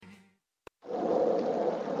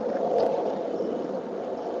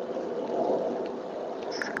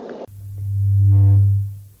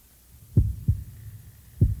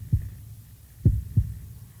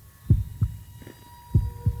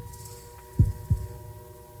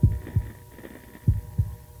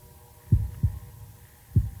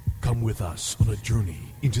Come with us on a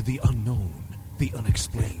journey into the unknown, the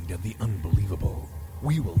unexplained, and the unbelievable.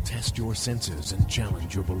 We will test your senses and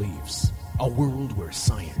challenge your beliefs. A world where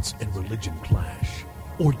science and religion clash.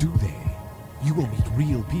 Or do they? You will meet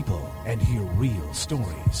real people and hear real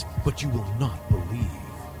stories, but you will not believe.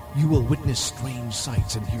 You will witness strange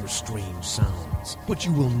sights and hear strange sounds, but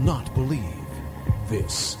you will not believe.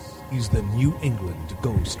 This is the New England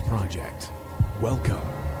Ghost Project. Welcome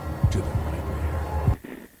to the nightmare.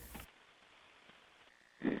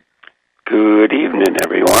 Good evening,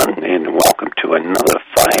 everyone, and welcome to another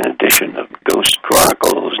fine edition of Ghost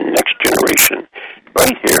Chronicles Next Generation,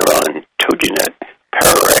 right here on TogiNet,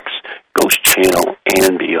 Pararex, Ghost Channel,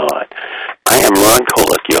 and beyond. I am Ron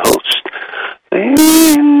Kolick, your host.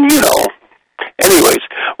 And, anyways,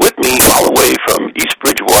 with me all the way from East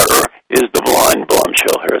Bridgewater is the blonde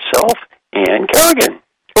bombshell herself, Ann Kerrigan.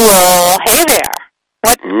 Well, hey there.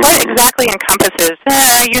 What exactly encompasses,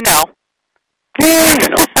 Yeah,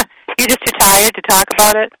 You're just too tired to talk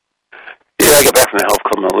about it? Yeah, I got back from the health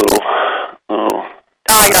club a little. Oh,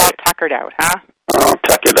 you're all tuckered out, huh? I'll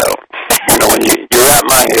tuck it out. When you're at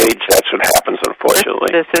my age, that's what happens, unfortunately.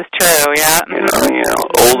 This is true, yeah.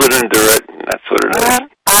 Older than dirt, that's what it is.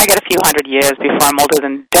 I got a few hundred years before I'm older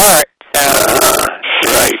than dirt, so...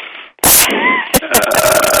 Right.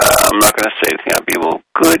 I'm not going to say anything. I'll be,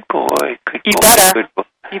 good boy, good boy.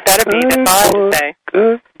 You better be, that's all I have to say.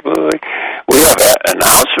 Good boy. We have an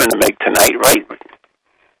announcement to make tonight, right?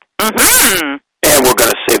 Mm-hmm. And we're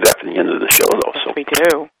going to save that for the end of the show, though. Yes, we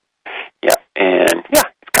do. Yeah, and it's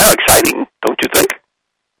kind of exciting, don't you think?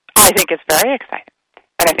 I think it's very exciting.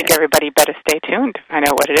 And I think everybody better stay tuned to find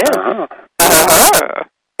out what it is.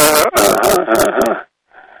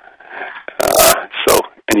 So,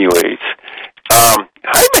 anyways,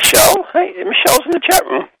 hi, Michelle. Hi, Michelle's in the chat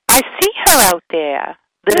room. I see her out there.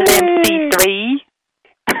 Little MC3.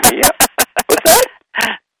 Yeah. What's that?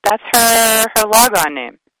 That's her logon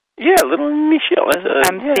name. Yeah, little Michelle.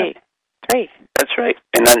 MC3. That's right.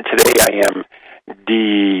 And then today I am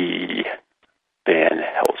D. Van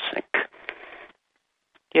Helsing.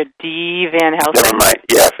 You're D. Van Helsing? Never mind.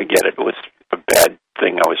 Yeah, forget it. It was a bad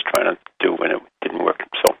thing I was trying to do and it didn't work.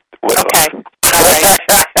 So, whatever. Okay. All right.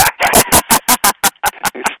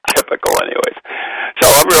 It's typical anyways. So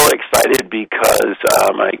I'm really excited because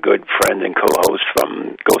my good friend and co-host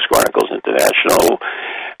from Ghost Chronicles International,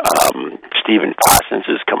 Stephen Parsons,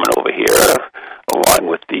 is coming over here, along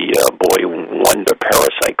with the boy wonder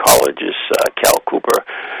parapsychologist, Cal Cooper,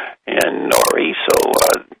 and Nori. So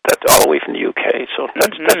that's all the way from the UK. So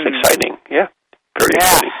that's exciting. Yeah, very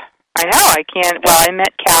exciting. I know. I can't. Well, I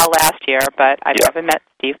met Cal last year, but I never met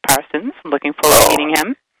Steve Parsons. I'm looking forward to meeting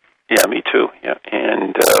him. Yeah, me too. Yeah,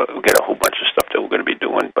 and we've got a whole bunch of stuff that we're going to be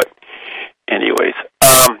doing. But anyways,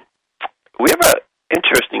 we have an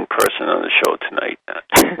interesting person on the show tonight.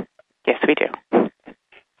 Yes, we do.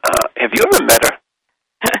 Have you ever met her?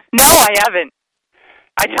 No, I haven't.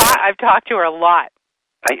 I've talked to her a lot.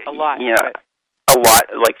 A lot. Yeah, a lot,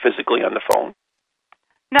 like physically on the phone?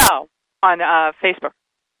 No, on Facebook.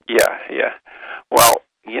 Yeah. Well,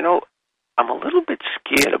 I'm a little bit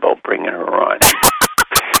scared about bringing her on.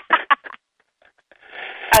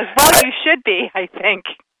 As well you should be, I think.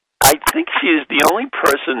 I think she is the only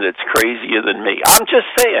person that's crazier than me. I'm just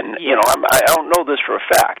saying, Yeah. I don't know this for a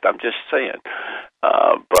fact. I'm just saying.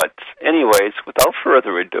 But anyways, without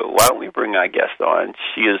further ado, why don't we bring our guest on?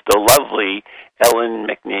 She is the lovely Ellen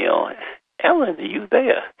McNeil. Ellen, are you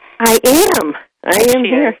there? I am. I am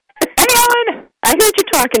here. Hey, Ellen! I heard you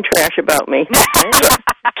talking trash about me.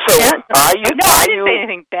 So, are you? No, I didn't say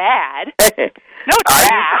anything bad. No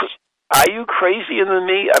trash. Are you crazier than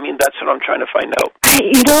me? I mean, that's what I'm trying to find out.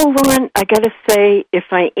 Ron, I got to say,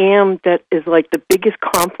 if I am, that is like the biggest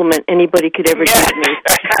compliment anybody could ever give me.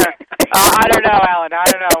 I don't know, Ellen. I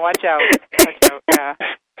don't know. Watch out. Yeah.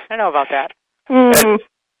 I don't know about that.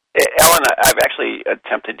 Ellen, I've actually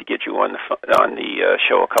attempted to get you on the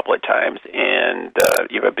show a couple of times, and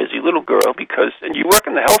you're a busy little girl and you work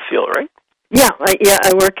in the health field, right? Yeah,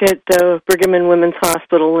 I work at Brigham and Women's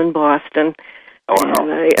Hospital in Boston. Oh, no.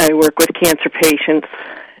 And I work with cancer patients.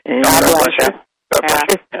 And God bless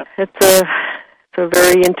you. It's a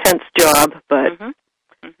very intense job, but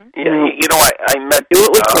I met. Do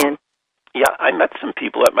what we can. Yeah, I met some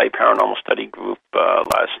people at my paranormal study group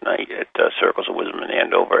last night at Circles of Wisdom in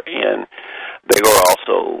Andover, and they were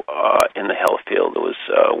also in the health field. There was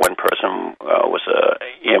one person was a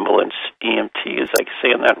ambulance EMT. Is I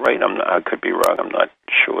saying that right? I could be wrong. I'm not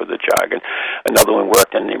sure of the jargon. Another one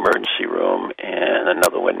worked in the emergency room, and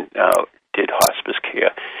another one did hospice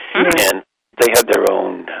care. Mm-hmm. And they had their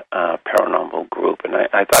own paranormal group, and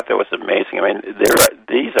I thought that was amazing. I mean,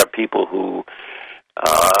 these are people who,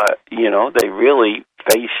 they really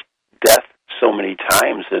face death so many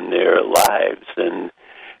times in their lives, and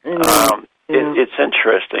it's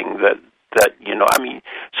interesting that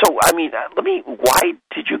why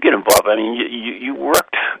did you get involved? I mean, you work.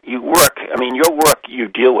 I mean, your work, you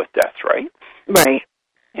deal with death, right? Right.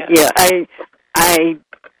 Yeah, I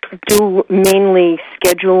do mainly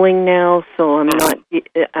scheduling now, so I'm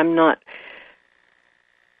not.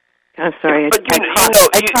 I'm sorry. But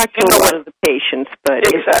I talk to a lot of the patients, but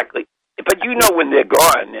exactly. But you know when they're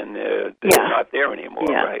gone and they're not there anymore,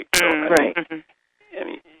 right? So, right. I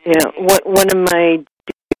mean, one of my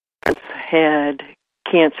parents had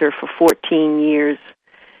cancer for 14 years,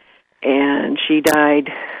 and she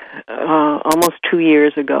died almost 2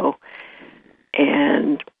 years ago.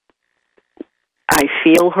 And I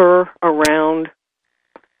feel her around.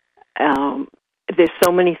 There's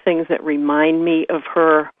so many things that remind me of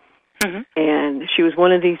her. Mm-hmm. And she was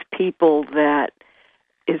one of these people that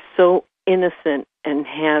is so innocent and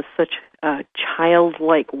has such a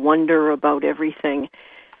childlike wonder about everything.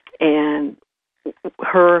 And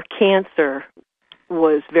her cancer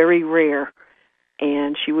was very rare,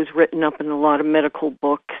 and she was written up in a lot of medical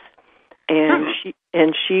books. And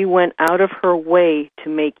she went out of her way to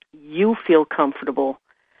make you feel comfortable.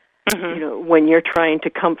 Mm-hmm. When you're trying to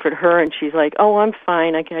comfort her, and she's like, "Oh, I'm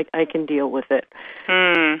fine. I can deal with it."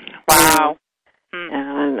 Wow.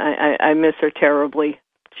 And I miss her terribly.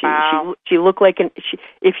 She looked like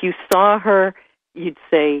if you saw her, you'd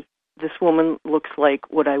say, "This woman looks like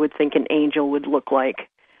what I would think an angel would look like."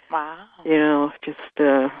 Wow. Just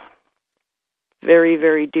a very,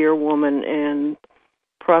 very dear woman, and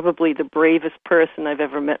probably the bravest person I've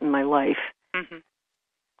ever met in my life. Mm-hmm.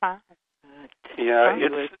 Wow. Yeah,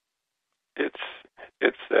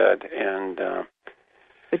 it's sad, and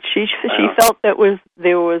but she felt that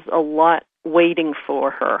there was a lot waiting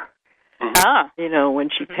for her. When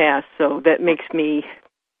she passed. So that makes me,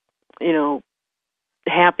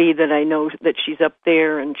 happy that I know that she's up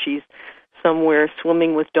there and she's somewhere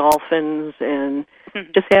swimming with dolphins and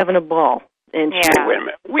just having a ball. And wait a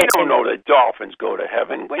minute, we don't know that dolphins go to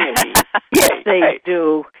heaven. What do you mean? Yes, they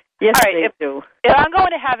do. Yes, they do. If I'm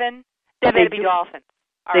going to heaven, there better be dolphins.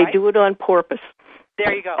 They do it on purpose.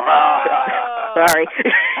 There you go. Sorry.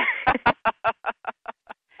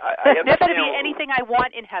 There better be anything I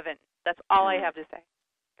want in heaven. That's all I have to say.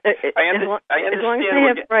 I understand. As long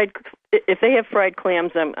as if they have fried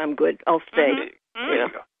clams, I'm good. I'll stay. There you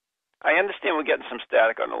go. I understand we're getting some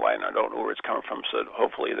static on the line. I don't know where it's coming from, so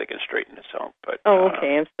hopefully they can straighten this out. But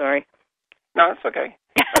okay. I'm sorry. No, it's okay.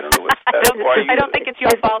 I don't know what's static. I don't think it's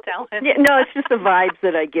your fault, Ellen. Yeah, no, it's just the vibes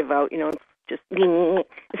that I give out. Just. So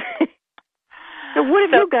what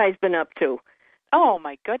have you guys been up to? Oh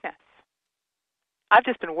my goodness! I've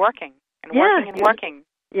just been working and working.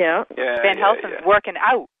 Yeah. Van Helsing's working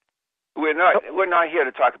out. We're not here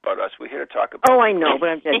to talk about us. We're here to talk about. Oh, I know, but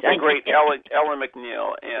I'm the great Ellen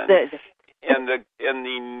McNeil and the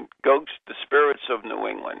ghosts, the spirits of New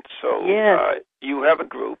England. So you have a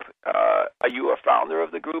group. Are you a founder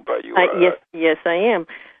of the group? Are you? Yes, I am.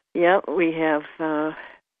 Yeah, we have.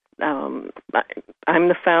 I'm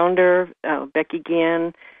the founder. Becky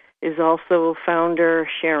Gann is also a founder.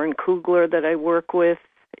 Sharon Kugler, that I work with,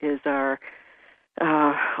 is our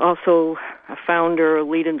also a founder, a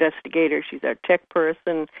lead investigator. She's our tech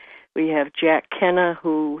person. We have Jack Kenna,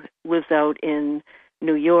 who lives out in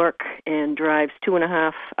New York and drives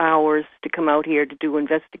 2.5 hours to come out here to do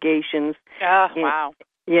investigations. Wow.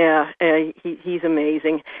 Yeah, he's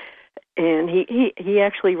amazing. And he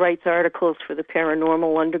actually writes articles for the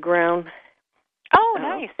Paranormal Underground. Oh,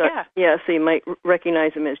 nice. So you might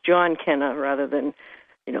recognize him as John Kenna rather than,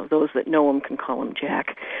 those that know him can call him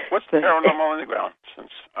Jack. What's the Paranormal Underground,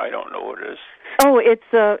 since I don't know what it is? Oh,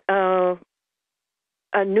 it's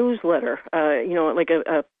a newsletter, like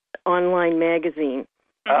a online magazine.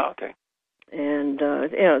 Oh, okay. And,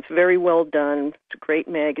 it's very well done. It's a great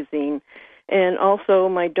magazine. And also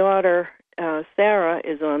my daughter, Sarah,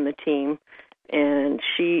 is on the team, and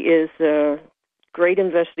she is a great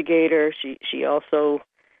investigator. She also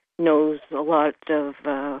knows a lot of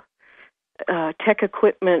tech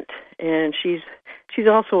equipment, and she's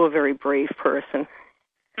also a very brave person.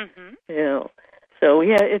 Mm-hmm. So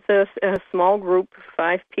it's a small group,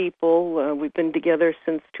 5 people. We've been together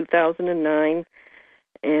since 2009,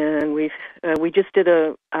 and we just did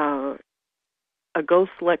a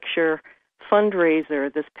ghost lecture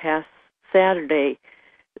fundraiser this past Saturday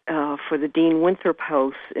for the Dean Winthrop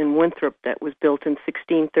House in Winthrop that was built in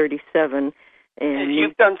 1637. And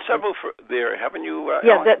you've done several there, haven't you?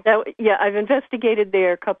 Yeah, I've investigated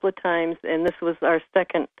there a couple of times, and this was our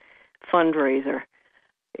second fundraiser.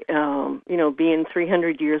 being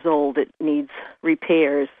 300 years old, it needs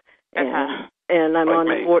repairs, and I'm like on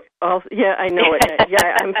me. the board. Also, yeah, I know it.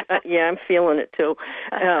 I'm feeling it too.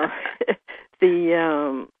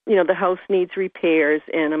 The house needs repairs,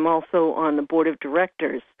 and I'm also on the board of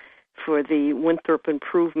directors for the Winthrop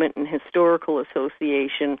Improvement and Historical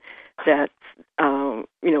Association that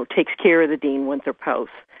takes care of the Dean Winthrop House.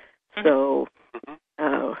 Mm-hmm. So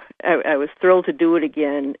I was thrilled to do it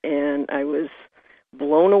again, and I was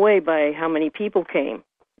blown away by how many people came.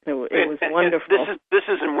 It was wonderful. This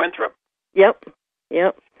is in Winthrop? Yep.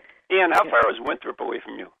 Ian, how far is Winthrop away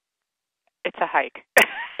from you? It's a hike.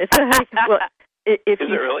 It's a hike. Well, if is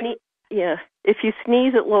you it really? If you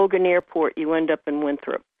sneeze at Logan Airport, you end up in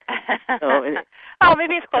Winthrop. So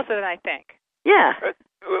maybe it's closer than I think. Yeah.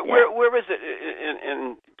 Where is it?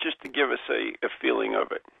 And just to give us a feeling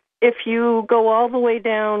of it. If you go all the way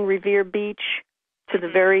down Revere Beach to the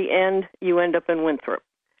very end, you end up in Winthrop.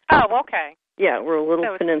 Oh, okay. Yeah, we're a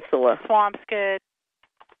little peninsula. Swampscott.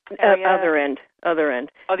 Other end. Oh,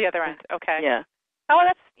 the other end. Okay. Yeah. Oh,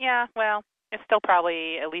 well, it's still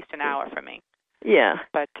probably at least an hour for me. Yeah.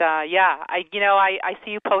 But I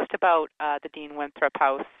see you post about the Dean Winthrop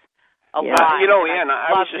House a lot. Ian, I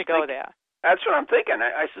love was just to go there. That's what I'm thinking.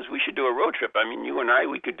 I says we should do a road trip. I mean, you and I,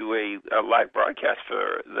 we could do a live broadcast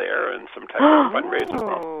for there and some type of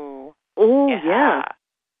fundraiser. Oh, yeah.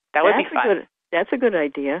 That would be fun. That's a good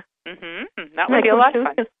idea. Mm-hmm. That would be a lot of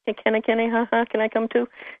fun. Can I come too?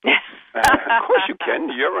 Of course you can.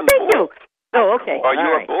 You're on the board. Thank you. Oh, okay. Or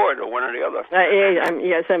you're bored, or one or the other.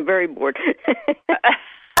 Yes, I'm very bored.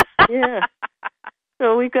 Yeah.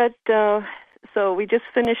 So we got. So we just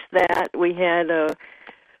finished that. We had a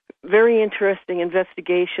very interesting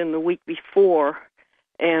investigation the week before,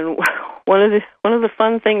 and one of the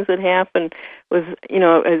fun things that happened was,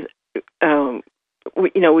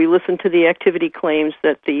 we listened to the activity claims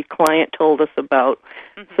that the client told us about.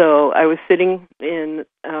 Mm-hmm. So I was sitting in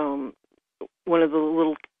one of the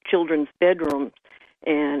little children's bedrooms,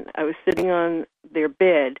 and I was sitting on their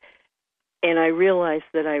bed, and I realized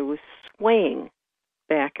that I was swaying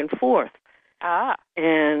back and forth.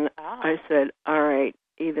 And I said, all right,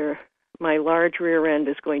 either my large rear end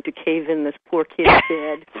is going to cave in this poor kid's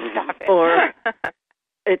bed, or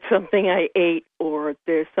it's something I ate, or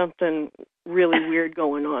there's something really weird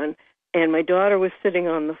going on. And my daughter was sitting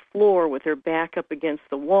on the floor with her back up against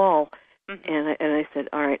the wall, and I said,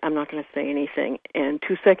 all right, I'm not going to say anything. And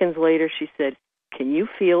 2 seconds later, she said, can you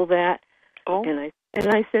feel that? Oh. And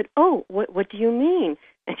I said, oh, what do you mean?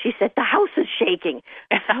 And she said, the house is shaking.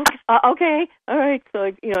 Okay, all right. So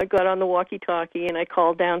I got on the walkie-talkie and I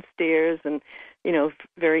called downstairs and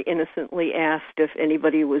very innocently asked if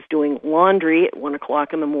anybody was doing laundry at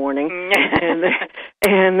 1:00 in the morning.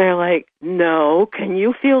 and they're like, no, can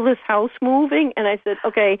you feel this house moving? And I said,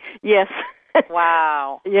 okay, yes.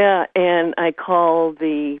 Wow. Yeah, and I called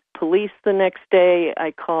the police the next day.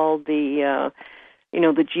 I called the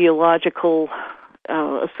Geological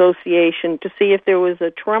Association to see if there was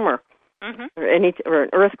a tremor or an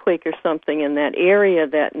earthquake or something in that area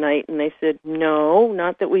that night, and they said no,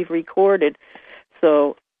 not that we've recorded.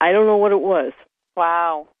 So I don't know what it was.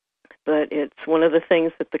 Wow. But it's one of the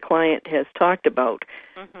things that the client has talked about.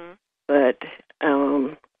 Mm-hmm. But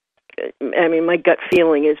my gut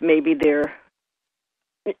feeling is maybe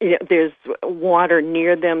there's water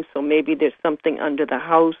near them, so maybe there's something under the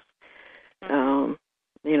house.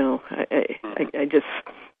 I just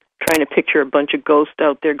trying to picture a bunch of ghosts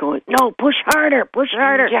out there going, no, push harder.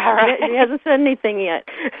 Yeah, right. He hasn't said anything yet.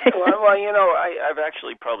 Well, I've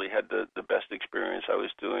actually probably had the best experience. I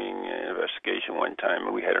was doing an investigation one time,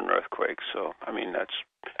 and we had an earthquake. So,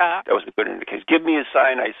 that was a good indication. Give me a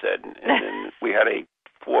sign, I said, and then we had a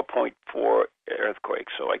 4.4 earthquake.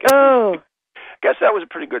 So I guess that was a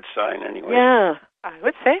pretty good sign anyway. Yeah. I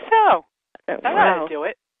would say so. That ought to do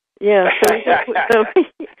it. Yeah. So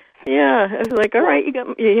yeah, I was like, all right,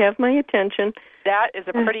 you have my attention. That is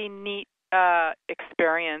a pretty neat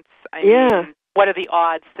experience. I mean, what are the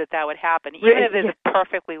odds that would happen? Even if there's a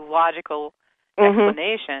perfectly logical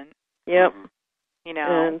explanation. Yep.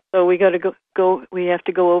 And so we got to go. We have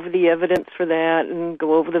to go over the evidence for that, and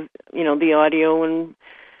go over the audio and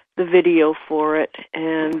the video for it,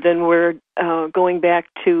 and then we're going back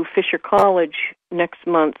to Fisher College next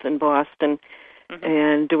month in Boston.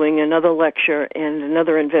 And doing another lecture and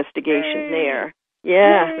another investigation there.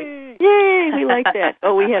 Yeah. Yay! We like that.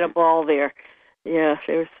 Oh, we had a ball there. Yeah,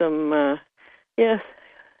 there was some,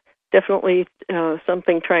 definitely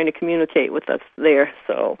something trying to communicate with us there.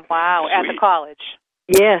 So. Wow, at the college.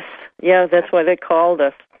 Yes. Yeah, that's why they called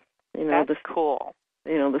us. That's cool.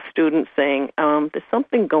 The students saying, there's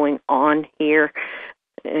something going on here.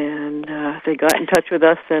 And they got in touch with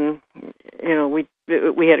us, and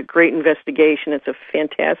we had a great investigation. It's a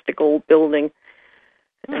fantastic old building,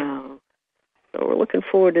 so we're looking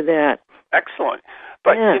forward to that. Excellent.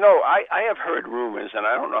 But, I have heard rumors, and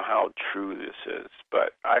I don't know how true this is,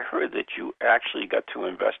 but I heard that you actually got to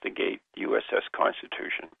investigate USS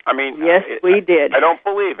Constitution. I mean, yes, we did. I don't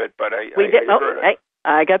believe it, but I heard it.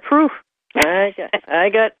 I got proof. I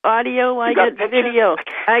got audio. I got video.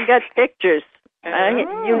 I got pictures.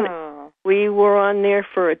 We were on there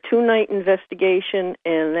for a 2-night investigation,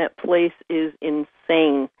 and that place is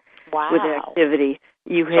insane with activity.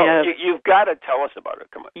 You've got to tell us about it.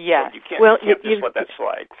 Come on. Yes. You can't just let that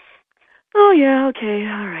slide. Oh, yeah, okay.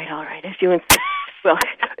 All right. If you insist. Well,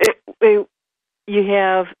 you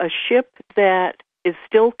have a ship that is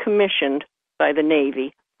still commissioned by the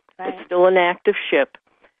Navy. Right. It's still an active ship.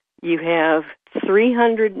 You have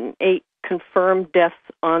 308 confirmed deaths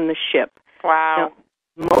on the ship. Wow.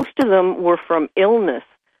 Now, most of them were from illness,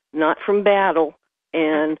 not from battle,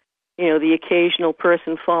 and the occasional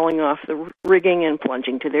person falling off the rigging and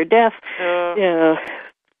plunging to their death.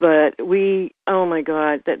 But oh my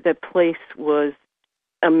God, that place was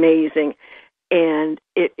amazing, and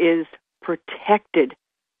it is protected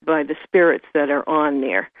by the spirits that are on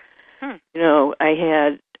there. I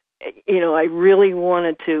really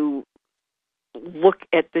wanted to look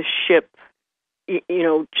at the ship,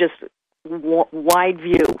 just wide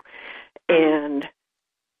view, and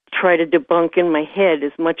try to debunk in my head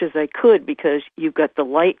as much as I could, because you've got the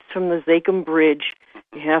lights from the Zakum Bridge.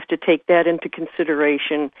 You have to take that into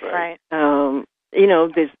consideration. Right.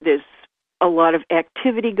 There's a lot of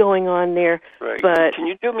activity going on there. Right. But can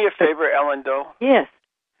you do me a favor, Ellen Doe? Yes.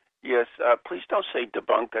 Yes, please don't say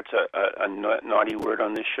debunk. That's a naughty word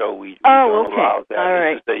on this show. We don't okay. allow that. All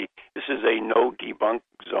right. This is a no debunk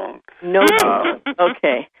zone. No debunk.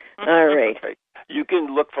 Okay. All right. Okay. You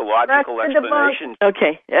can look for logical explanations.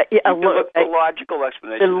 Okay. You can look for logical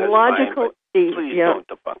explanations. The logical. Please don't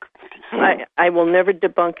debunk. I will never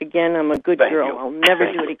debunk again. I'm a good Thank girl. you. I'll never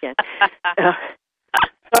do it again.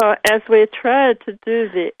 As we tried to do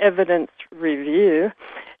the evidence review,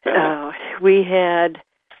 we had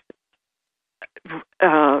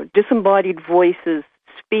disembodied voices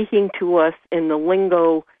speaking to us in the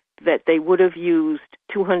lingo that they would have used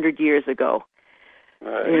 200 years ago.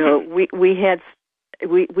 Right. We had.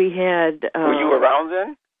 Were you around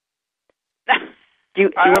then?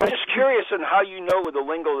 I'm just curious on how you know the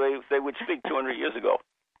lingo they would speak 200 years ago.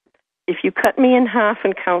 If you cut me in half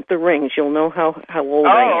and count the rings, you'll know how old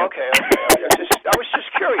I am. Oh, okay. I was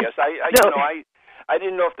just curious. I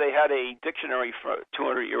didn't know if they had a dictionary, for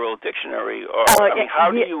 200-year-old dictionary, or how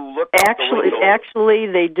do you look at the lingo? Actually,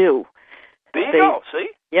 they do. There you go. See?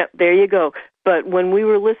 Yep, there you go. But when we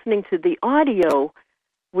were listening to the audio,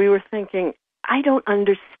 we were thinking, I don't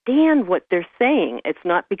understand what they're saying. It's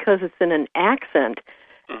not because it's in an accent.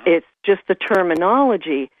 Mm-hmm. It's just the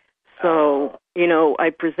terminology. So,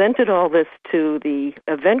 I presented all this to the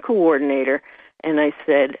event coordinator, and I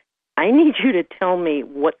said, I need you to tell me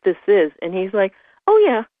what this is. And he's like, oh,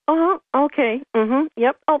 yeah, okay,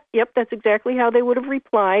 yep, that's exactly how they would have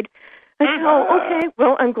replied. I said, oh, okay,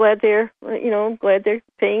 well, I'm glad they're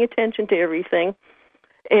paying attention to everything.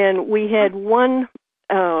 And we had one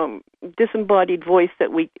disembodied voice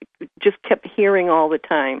that we just kept hearing all the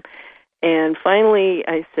time. And finally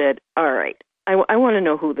I said, all right, I want to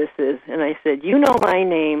know who this is. And I said, you know my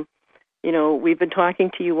name. We've been talking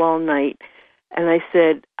to you all night. And I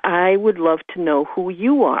said, I would love to know who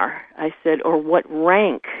you are. I said, or what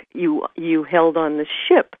rank you held on the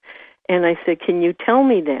ship. And I said, can you tell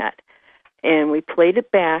me that? And we played it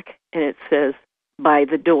back, and it says, by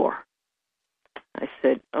the door. I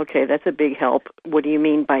said, okay, that's a big help. What do you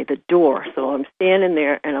mean by the door? So I'm standing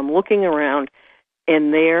there, and I'm looking around,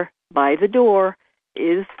 and there, by the door,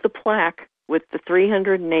 is the plaque with the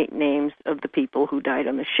 308 names of the people who died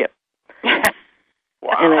on the ship.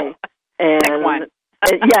 Wow.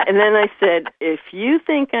 And then I said, if you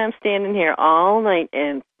think I'm standing here all night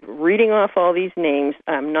and reading off all these names,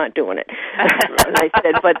 I'm not doing it. And I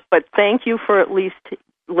said, but thank you for at least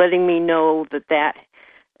letting me know that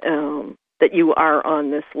you are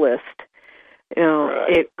on this list.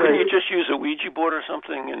 Couldn't you just use a Ouija board or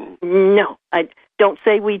something? No, I don't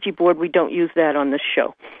say Ouija board. We don't use that on this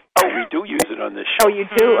show. Oh, we do use it on this show. Oh, you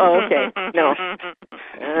do? Oh, okay. No.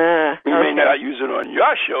 We may not use it on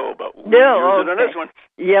your show, but we use it on this one.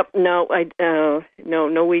 Yep. No,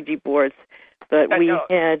 no Ouija boards. But we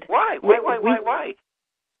had. Why?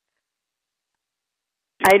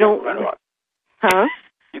 I don't. Huh?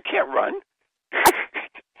 You can't run.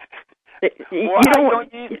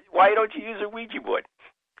 Why don't you use a Ouija board?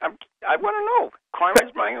 I want to know.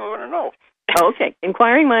 Inquiring minds want to know. Okay,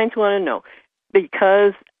 inquiring minds want to know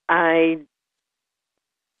because I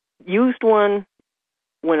used one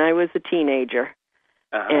when I was a teenager,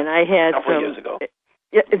 and I had a couple years ago.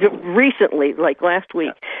 Recently, like last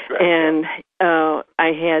week, and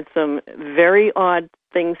I had some very odd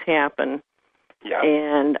things happen. Yeah.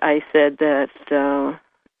 And I said that,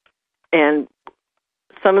 and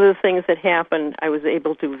some of the things that happened, I was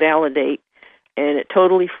able to validate, and it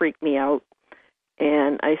totally freaked me out.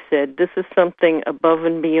 And I said, this is something above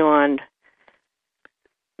and beyond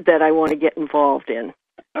that I want to get involved in.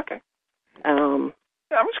 Okay.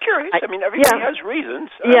 I was curious. I mean, everybody has reasons.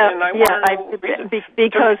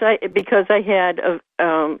 Because I had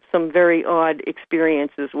some very odd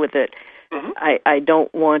experiences with it. Mm-hmm. I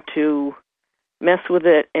don't want to mess with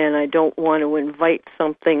it, and I don't want to invite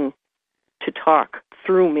something to talk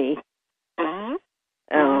through me.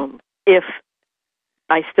 Mm-hmm. If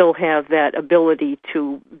I still have that ability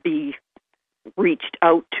to be reached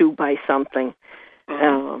out to by something.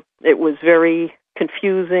 Mm-hmm. It was very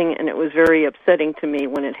confusing, and it was very upsetting to me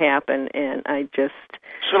when it happened, and I just...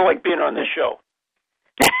 Sort of like being on this show.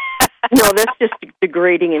 No, that's just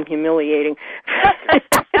degrading and humiliating.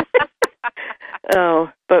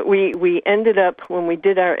 But we ended up, when we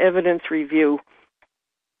did our evidence review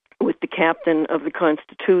with the captain of the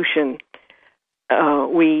Constitution,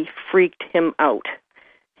 we freaked him out.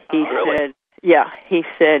 He said, he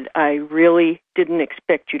said, I really didn't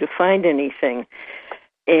expect you to find anything.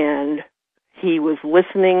 And he was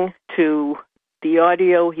listening to the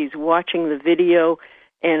audio, he's watching the video,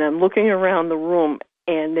 and I'm looking around the room,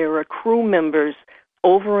 and there are crew members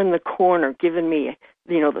over in the corner giving me,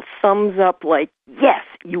 the thumbs up, like, yes,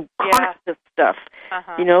 you caught this stuff.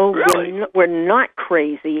 Really? We're not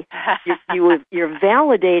crazy. You're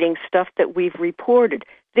validating stuff that we've reported.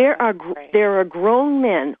 There are grown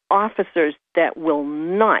men, officers, that will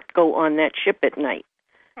not go on that ship at night.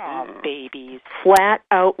 Oh, babies. Flat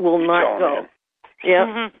out will not go.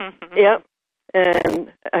 Yep. Yep.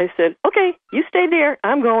 And I said, okay, you stay there.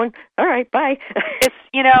 I'm going. All right, bye.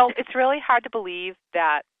 It's really hard to believe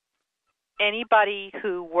that anybody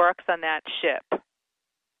who works on that ship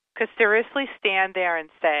could seriously stand there and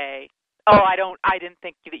say, "Oh, I didn't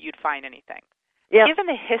think that you'd find anything." Yeah. Given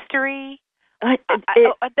the history,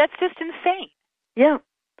 that's just insane. Yeah.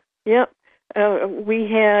 Yeah. We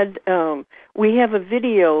have a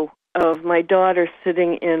video of my daughter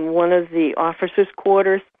sitting in one of the officers'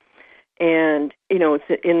 quarters, and it's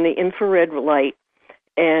in the infrared light,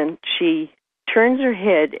 and she turns her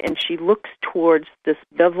head and she looks towards this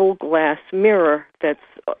bevel glass mirror that's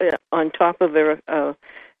on top of a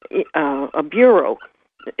bureau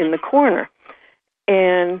in the corner,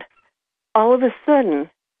 and all of a sudden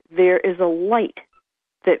there is a light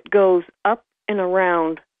that goes up and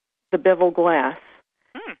around the bevel glass,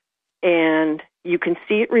 and you can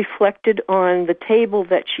see it reflected on the table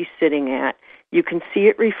that she's sitting at. You can see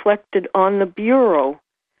it reflected on the bureau,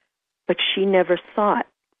 but she never saw it.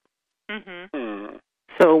 Mm-hmm.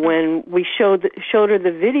 So when we showed her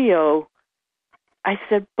the video, I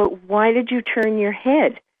said, but why did you turn your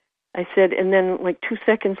head? I said, and then like 2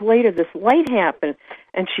 seconds later, this light happened.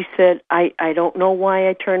 And she said, I don't know why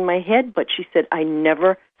I turned my head, but she said, I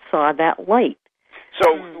never saw that light.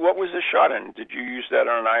 So what was the shot in? Did you use that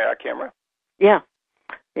on an IR camera? Yeah.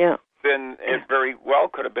 Yeah. Then it very well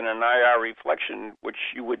could have been an IR reflection, which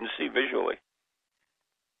you wouldn't see visually.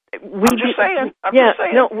 I'm just saying.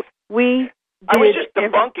 No, we I was just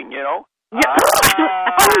debunking,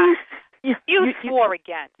 Yeah. You swore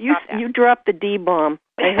again. You dropped the D-bomb.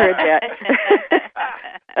 I heard that.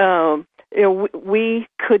 We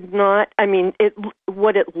could not,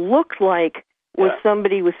 what it looked like was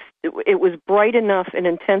it was bright enough and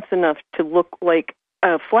intense enough to look like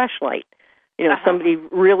a flashlight. Somebody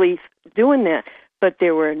really doing that. But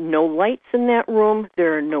there were no lights in that room.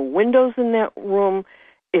 There are no windows in that room.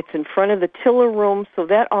 It's in front of the tiller room, so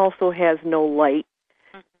that also has no light.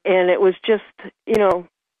 And it was just,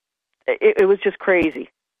 it was just crazy.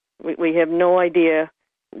 We have no idea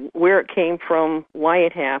where it came from, why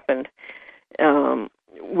it happened.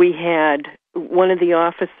 We had one of the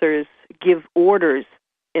officers give orders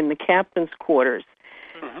in the captain's quarters,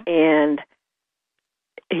 and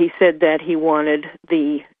he said that he wanted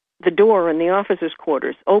the door in the officers'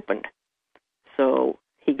 quarters opened. So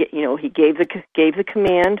he gave the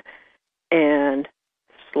command, and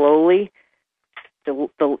slowly you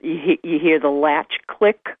hear the latch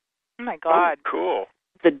click. Oh my God! Oh, cool.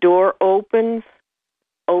 The door opens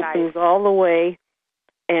all the way,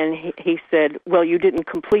 and he said, "Well, you didn't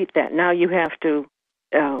complete that. Now you have to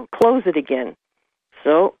close it again."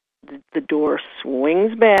 So the door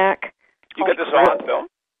swings back. You got this all on film?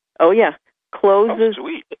 Oh, yeah. Closes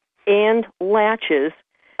sweet. and latches.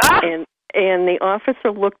 And the officer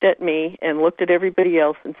looked at me and looked at everybody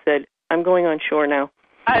else and said, I'm going on shore now.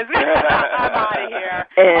 I'm out of here.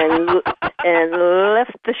 And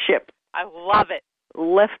left the ship. I love it.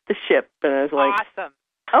 Left the ship. And I was like, awesome.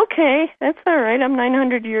 Okay, that's all right. I'm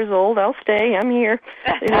 900 years old. I'll stay. I'm here.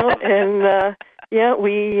 And,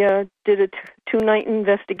 we did a two-night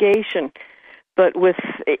investigation. But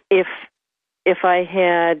if I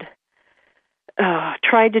had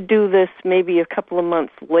tried to do this maybe a couple of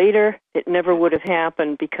months later, it never would have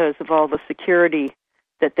happened because of all the security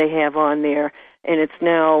that they have on there. And it's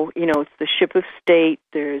now, it's the ship of state.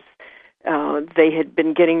 There's they had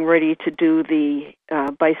been getting ready to do the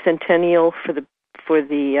bicentennial for the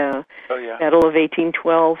Battle of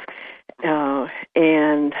 1812,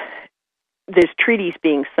 and there's treaties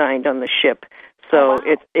being signed on the ship. So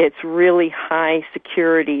it's really high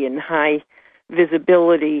security and high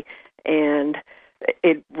visibility, and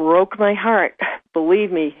it broke my heart,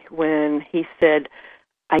 believe me, when he said,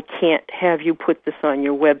 I can't have you put this on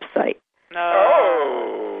your website.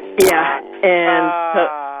 No. Yeah, and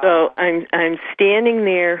so I'm standing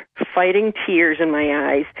there fighting tears in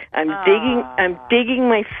my eyes. I'm digging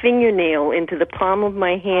my fingernail into the palm of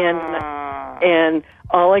my hand, and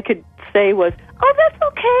all I could say was, "Oh, that's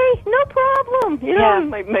okay, no problem."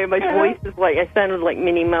 My voice is like, I sounded like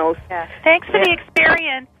Minnie Mouse. Yeah. Thanks for the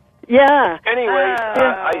experience. Yeah. Anyway,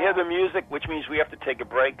 I hear the music, which means we have to take a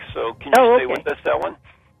break. So can you stay with us, Ellen?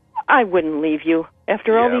 I wouldn't leave you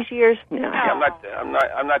after all these years. No, I'm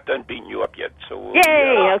not done beating you up yet. So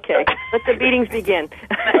yay! Okay, let the beatings begin.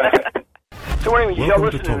 So anyway, you're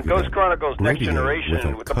listening to Ghost Chronicles Next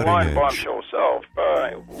Generation with the blonde bombshell self.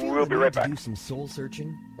 We'll be right back. Do some soul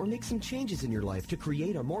searching or make some changes in your life to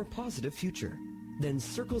create a more positive future? Then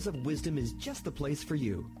Circles of Wisdom is just the place for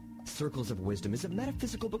you. Circles of Wisdom is a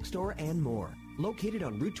metaphysical bookstore and more, located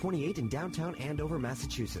on Route 28 in downtown Andover,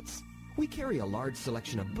 Massachusetts. We carry a large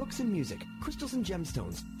selection of books and music, crystals and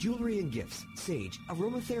gemstones, jewelry and gifts, sage,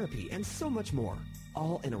 aromatherapy, and so much more,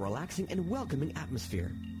 all in a relaxing and welcoming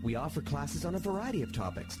atmosphere. We offer classes on a variety of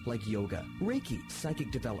topics like yoga, Reiki,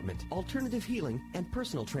 psychic development, alternative healing, and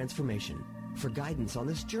personal transformation. For guidance on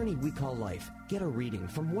this journey we call life, get a reading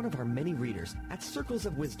from one of our many readers at Circles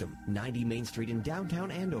of Wisdom, 90 Main Street in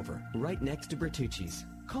downtown Andover, right next to Bertucci's.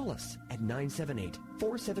 Call us at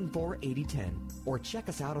 978-474-8010 or check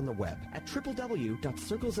us out on the web at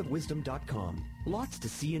www.circlesofwisdom.com. Lots to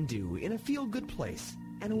see and do in a feel-good place,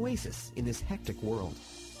 an oasis in this hectic world.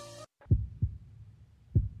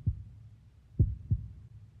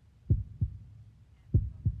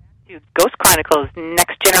 Ghost Chronicles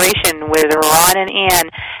Next Generation with Ron and Ann,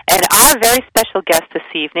 and our very special guest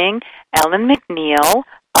this evening, Ellen McNeil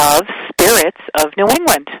of Spirits of New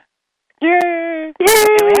England. Yay!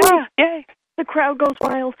 Yay! Yay! The crowd goes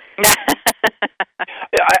wild.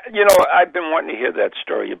 I've been wanting to hear that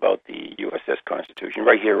story about the USS Constitution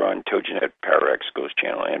right here on TogiNet, Pararex, Ghost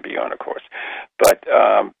Channel, and beyond, of course. But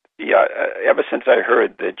ever since I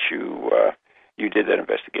heard that you did that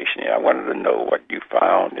investigation, I wanted to know what you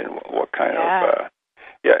found and what kind of.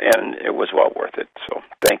 And it was well worth it. So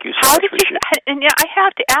thank you so much for sharing. And I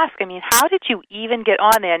have to ask. I mean, how did you even get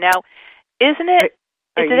on there? Now, isn't it?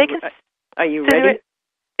 Are you ready?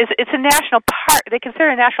 It's a national park. They consider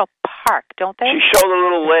it a national park, don't they? She showed a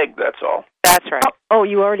little leg. That's all. That's right. Oh,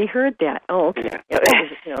 you already heard that. Oh, okay.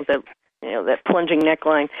 That plunging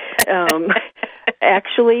neckline.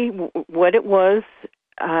 Actually, what it was,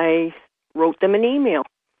 I wrote them an email.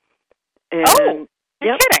 And,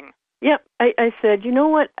 you're kidding? Yep. I said, you know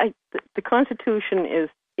what? The Constitution is,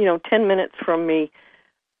 10 minutes from me.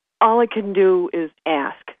 All I can do is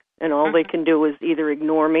ask. And all they can do is either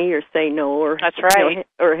ignore me or say no, or that's right,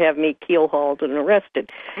 or have me keel-hauled and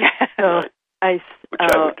arrested. Which I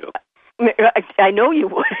would do. I know you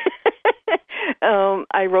would.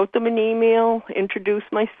 I wrote them an email,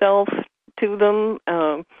 introduced myself to them,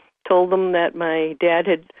 told them that my dad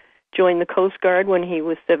had joined the Coast Guard when he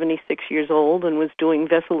was 76 years old and was doing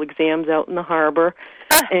vessel exams out in the harbor,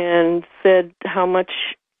 and said how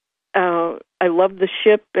much I loved the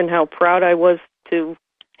ship and how proud I was to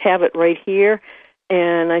have it right here.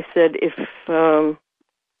 And I said,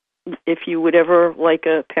 if you would ever like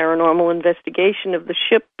a paranormal investigation of the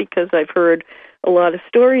ship, because I've heard a lot of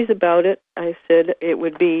stories about it, I said it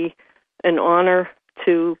would be an honor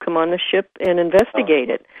to come on the ship and investigate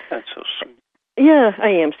it. That's so sweet. Yeah, I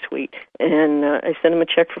am sweet. And I sent him a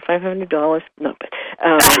check for $500. No, but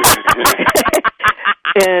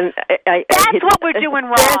And that's what we're doing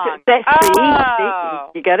wrong. See,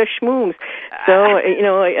 you got to schmooze. So,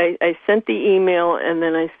 I sent the email, and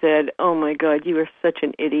then I said, oh, my God, you are such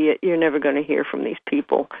an idiot. You're never going to hear from these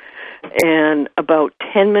people. And about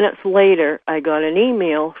 10 minutes later, I got an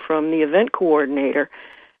email from the event coordinator,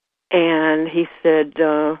 and he said,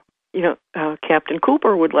 Captain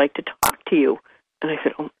Cooper would like to talk to you. And I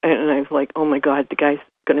said, and I was like, oh, my God, the guy's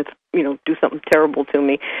going to, do something terrible to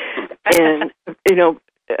me. And,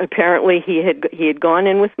 apparently he had gone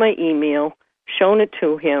in with my email, shown it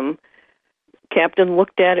to him. Captain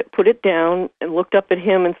looked at it, put it down, and looked up at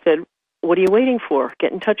him and said, what are you waiting for?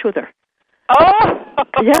 Get in touch with her. Oh!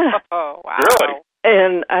 Yeah. Oh, wow. Really?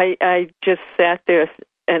 And I just sat there,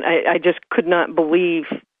 and I just could not believe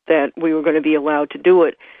that we were going to be allowed to do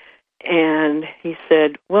it. And he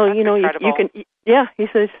said, well, That's incredible. you can, yeah, he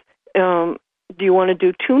says, do you want to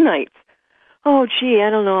do 2 nights? Oh, gee, I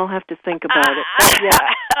don't know. I'll have to think about it. Yeah.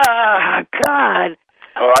 Oh, God.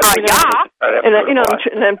 Oh,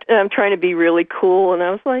 I'm trying to be really cool, and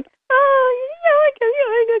I was like,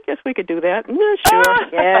 I guess we could do that. Yeah, sure.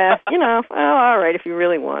 Yeah, all right, if you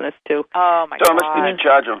really want us to. Oh, my God. Thomas, did you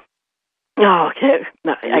charge him? No,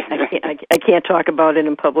 no, I can't talk about it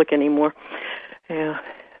in public anymore. Yeah,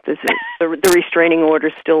 the restraining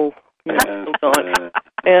order's still, still gone.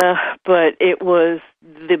 Yeah, but it was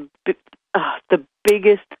the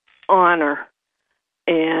biggest honor,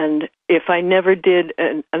 and if I never did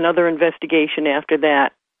another investigation after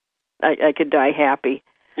that, I could die happy.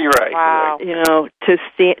 You're right. Wow. You're right.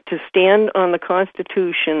 To stand on the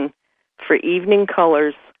Constitution for evening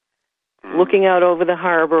colors, looking out over the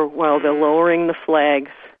harbor while they're lowering the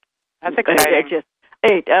flags. That's exciting.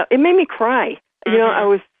 It made me cry. I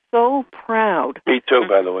was so proud. Me too,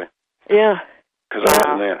 by the way. Yeah. Because I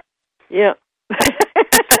wasn't there. Yeah.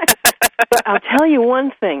 But I'll tell you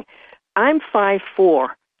one thing. I'm 5'4",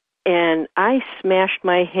 and I smashed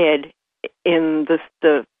my head in the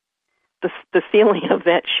ceiling of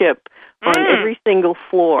that ship on every single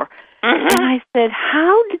floor. And I said,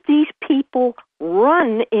 how did these people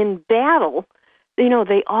run in battle?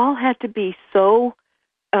 They all had to be so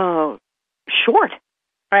short.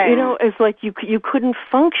 Right. It's like you couldn't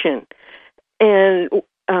function. And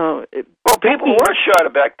people were shorter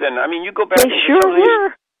back then. I mean, you go back. They sure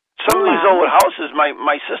were. Some of these old houses,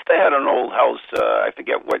 my sister had an old house, I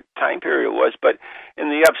forget what time period it was, but in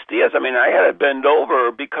the upstairs, I mean, I had to bend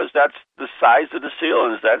over because that's the size of the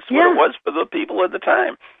ceilings. That's what it was for the people at the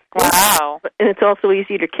time. Wow. And it's also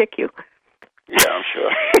easy to kick you. Yeah, I'm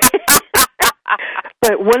sure.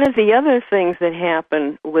 But one of the other things that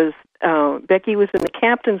happened was Becky was in the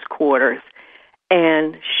captain's quarters,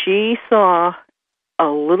 and she saw a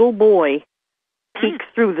little boy peek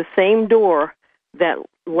through the same door that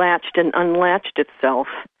latched and unlatched itself.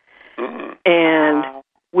 And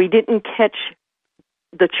we didn't catch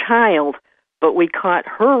the child, but we caught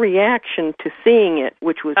her reaction to seeing it,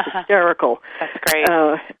 which was hysterical. That's great.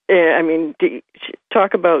 I mean,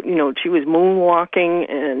 talk about, she was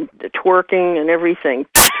moonwalking and twerking and everything.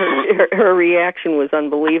 Her reaction was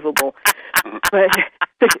unbelievable. But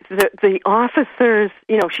the officers,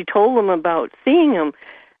 she told them about seeing him,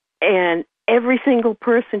 and every single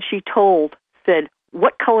person she told said,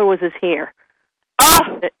 what color was his hair?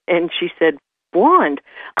 And she said, blonde.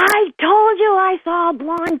 I told you I saw a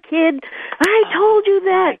blonde kid. I told you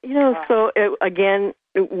that. So again,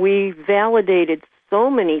 we validated so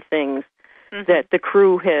many things that the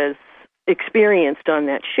crew has experienced on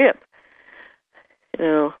that ship.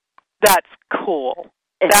 That's cool.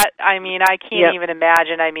 I can't even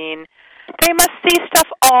imagine. I mean, they must see stuff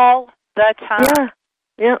all the time.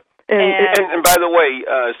 Yeah. And by the way,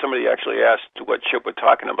 somebody actually asked what ship we're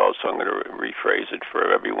talking about, so I'm going to rephrase it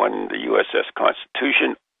for everyone. The USS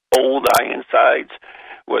Constitution, Old Ironsides,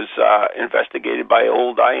 was investigated by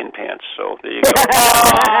Old Iron Pants. So there you go.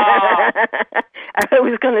 I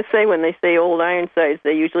was going to say, when they say Old Ironsides,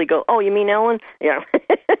 they usually go, oh, you mean Ellen? Yeah.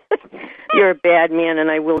 You're a bad man, and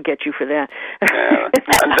I will get you for that.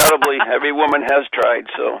 Undoubtedly, every woman has tried,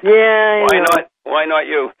 so why not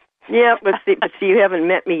you? Yeah, but see, you haven't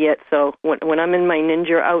met me yet, so when I'm in my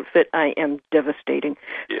ninja outfit, I am devastating.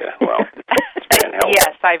 Yeah, well,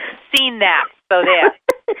 yes, I've seen that, so there.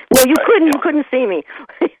 No, you couldn't see me.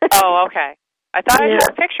 Oh, okay. I thought I had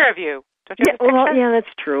a picture of you. Don't you have a picture? Well, yeah,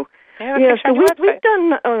 that's true. So we've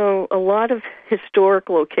done a lot of historic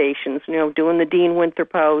locations, doing the Dean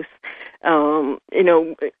Winthrop House.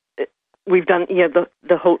 We've done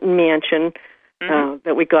the Houghton Mansion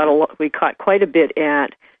that we caught quite a bit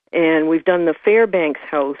at. And we've done the Fairbanks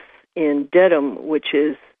House in Dedham, which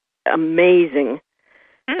is amazing.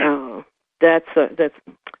 That's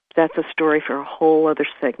that's a story for a whole other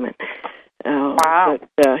segment. Wow.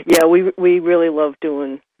 But, yeah, we really love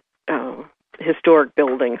doing historic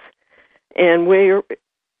buildings, and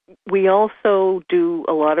we also do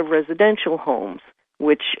a lot of residential homes,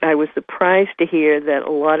 which I was surprised to hear that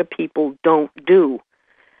a lot of people don't do.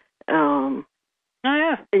 Oh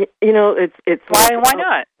yeah. You know, it's why like,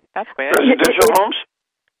 not? That's weird. Residential homes?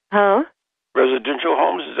 Huh? Residential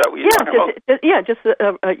homes? Is that what you're talking about? Just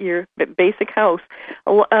your basic house.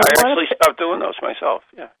 I actually stopped doing those myself.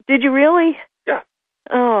 Yeah. Did you really? Yeah.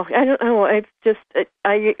 Oh, I don't know. It's just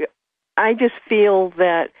I just feel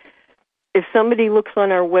that if somebody looks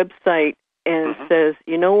on our website and says,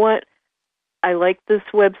 you know what, I like this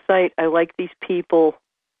website, I like these people,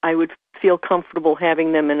 I would feel comfortable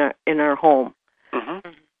having them in our home. Mm-hmm.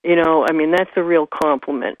 You know, I mean, that's a real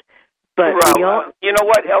compliment. But you know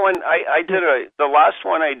what, Ellen? I did the last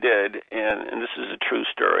one I did, and this is a true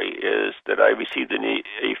story, is that I received a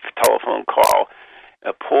telephone call,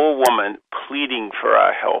 a poor woman pleading for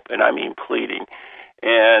our help, and I mean pleading.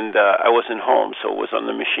 And I wasn't home, so it was on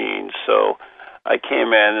the machine. So I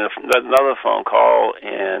came in, and another phone call,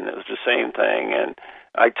 and it was the same thing. And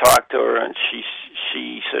I talked to her, and she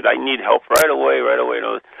said, I need help right away.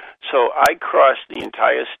 So I crossed the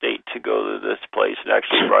entire state to go to this place, and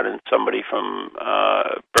actually brought in somebody from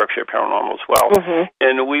Berkshire Paranormal as well. Mm-hmm.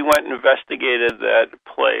 And we went and investigated that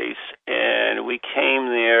place, and we came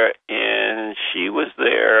there, and she was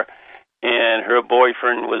there, and her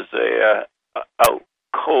boyfriend was there, out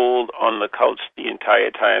cold on the couch the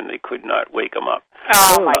entire time. They could not wake him up.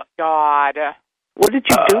 Oh my God! What did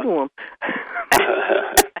you do to him?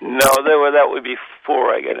 No, that would be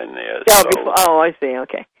before I got in there. So, I see.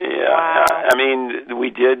 Okay. Yeah, wow. I mean, we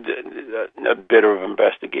did a bit of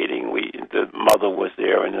investigating. The mother was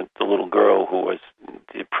there, and the little girl who was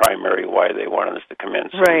the primary why they wanted us to come in.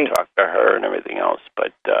 So we talked to her and everything else.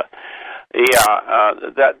 But that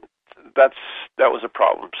was a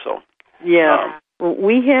problem. So yeah.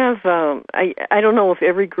 We have. I don't know if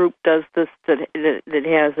every group does this. That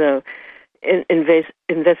has a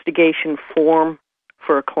investigation form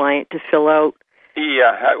for a client to fill out.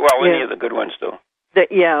 Yeah. Well, any of the good ones do.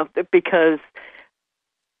 Because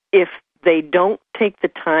if they don't take the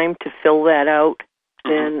time to fill that out,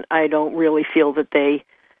 then I don't really feel that they.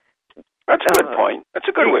 That's a good point. That's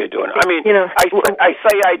a good way of doing it. I mean, I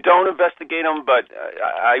say I don't investigate them, but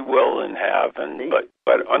I will and have, but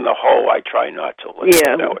on the whole, I try not to.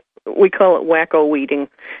 We call it wacko weeding.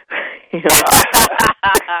 There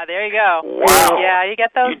you go. Wow. Yeah, you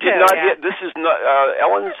get those you did too. Not yeah. get, this is not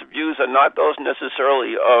Ellen's views are not those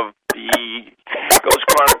necessarily of the Ghost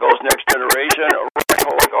Chronicles Next Generation, or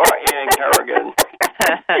Ann Carrigan, or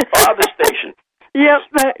the station. Yes,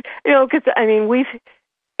 but because I mean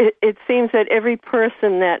It seems that every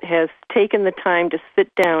person that has taken the time to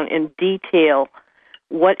sit down and detail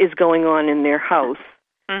what is going on in their house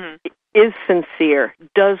is sincere,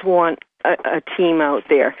 does want a team out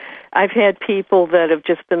there. I've had people that have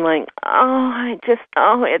just been like, it's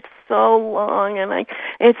so long, and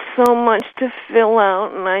it's so much to fill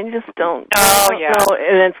out, and I just don't know.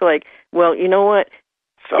 And it's like, well, you know what?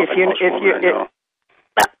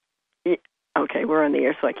 Okay, we're on the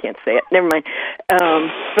air, so I can't say it. Never mind.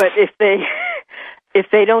 But if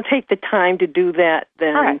they don't take the time to do that,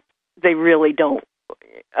 then they really don't.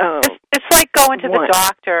 It's like going to the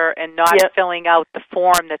doctor and not filling out the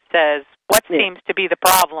form that says what seems to be the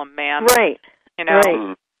problem, ma'am. Right.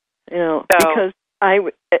 Right. Because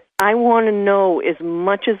I want to know as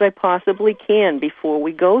much as I possibly can before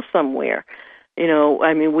we go somewhere.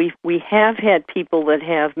 I mean, we have had people that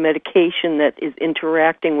have medication that is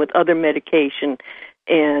interacting with other medication,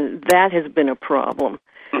 and that has been a problem.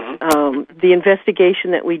 The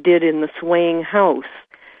investigation that we did in the swaying house,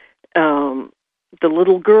 the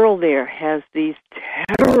little girl there has these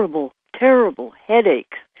terrible, terrible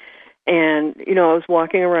headaches. And, I was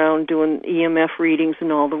walking around doing EMF readings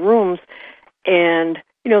in all the rooms, and,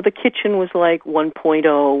 the kitchen was like 1.0,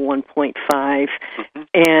 1.5,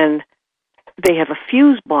 and they have a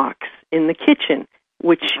fuse box in the kitchen,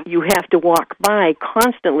 which you have to walk by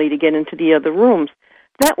constantly to get into the other rooms.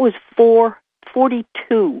 That was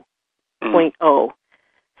 442.0.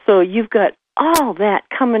 So you've got all that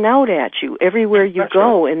coming out at you everywhere you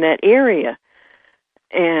go in that area.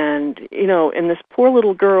 And, and this poor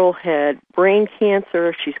little girl had brain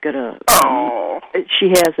cancer. She's got she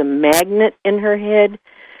has a magnet in her head,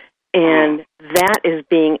 and that is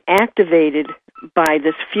being activated by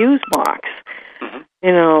this fuse box.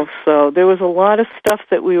 So there was a lot of stuff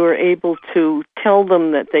that we were able to tell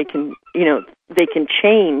them that they can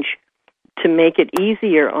change to make it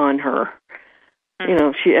easier on her. You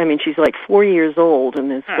know, she's like 4 years old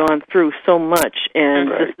and has gone through so much,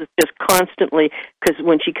 and this is just constantly, because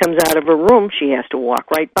when she comes out of her room, she has to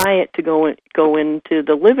walk right by it to go into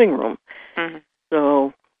the living room.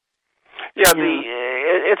 So, yeah,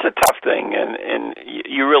 it's a tough thing, and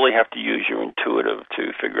you really have to use your intuitive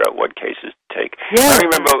to figure out what cases to take. Yeah. I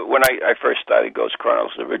remember when I first started Ghost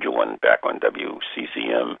Chronicles, the original one, back on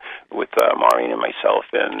WCCM with Maureen and myself,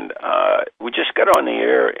 and we just got on the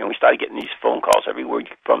air, and we started getting these phone calls every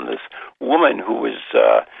week from this woman who was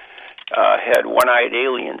had one-eyed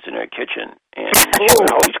aliens in her kitchen, and she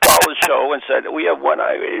would always call the show and said, "We have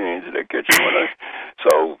one-eyed aliens in her kitchen."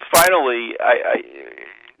 So finally,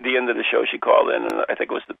 the end of the show, she called in, and I think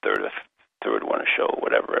it was the third one, a show or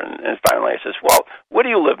whatever. And finally, I says, "Well, where do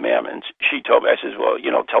you live, ma'am?" And she told me, I says, "Well,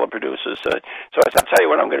 tell the producers." So I said, "I'll tell you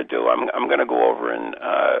what I'm going to do. I'm going to go over and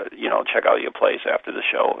check out your place after the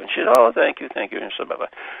show." And she said, "Oh, thank you." And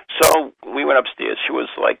so we went upstairs. She was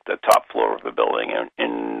like the top floor of the building,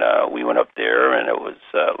 and we went up there, and it was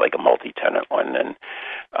like a multi-tenant one, and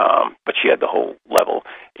but she had the whole level.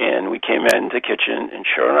 And we came in the kitchen, and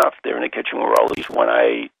sure enough, there in the kitchen were all these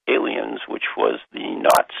one-eyed aliens, which was the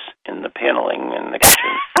knots in the paneling in the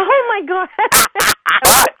kitchen. Oh my God!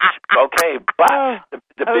 But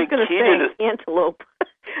the big key to this antelope.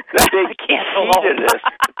 The big key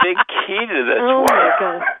to this. Oh my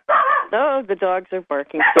God! Oh, the dogs are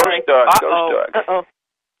barking. Those dogs. Uh-oh.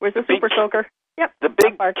 Where's the super soaker? Yep. The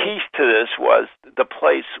big key to this was the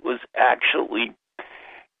place was actually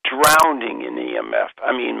drowning in EMF.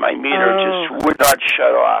 I mean, my meter just would not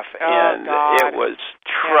shut off, and it was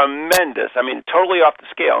tremendous. I mean, totally off the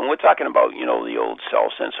scale. And we're talking about, the old cell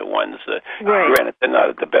sensor ones. Granted, they're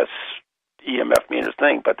not the best EMF meters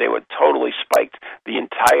thing, but they were totally spiked the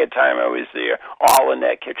entire time I was there, all in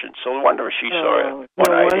that kitchen. So no wonder she saw it.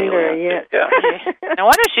 No wonder, yeah. No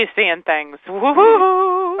wonder she's seeing things.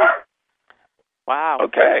 Woo-hoo! Wow.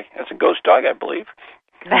 Okay, that's a ghost dog, I believe.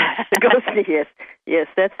 Yes,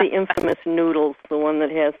 that's the infamous Noodles, the one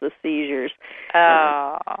that has the seizures.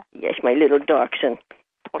 Oh. Yes, my little dachshund.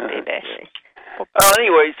 Poor baby.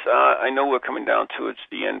 Anyways, I know we're coming down towards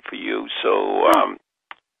the end for you, so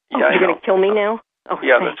you're going to kill me now? Oh,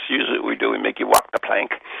 yeah, that's usually what we do. We make you walk the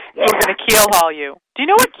plank. Yeah. We're going to keel haul you. Do you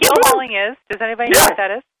know what keel hauling is? Does anybody know what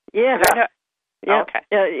that is? Yeah. Yeah. Okay.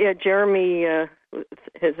 Yeah, Jeremy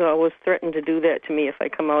has always threatened to do that to me if I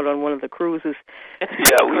come out on one of the cruises. It's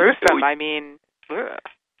pretty gruesome. I mean,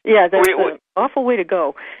 yeah, that's an awful way to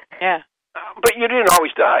go. Yeah. But you didn't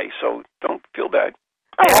always die, so don't feel bad.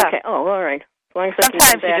 Oh, yeah. Okay. Oh, all right. As long as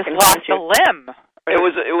sometimes you just lost a limb. It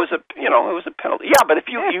was a penalty. Yeah, but if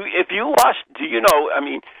you lost, I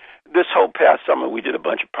mean, this whole past summer we did a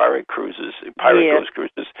bunch of pirate ghost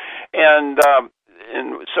cruises, and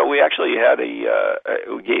so we actually had we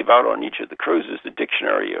gave out on each of the cruises the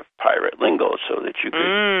dictionary of pirate lingo so that you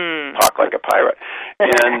could talk like a pirate.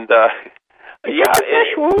 And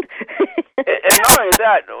flesh wound. And not only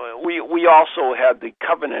that, we also had the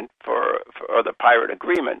covenant for the pirate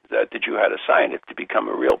agreement that you had to sign it to become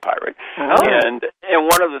a real pirate. Oh. And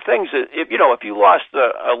one of the things that if you lost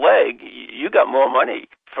a leg, you got more money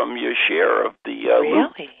from your share of the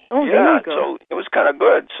loot. Oh, yeah, there you go. so it was kind of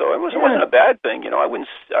good. So it wasn't a bad thing. I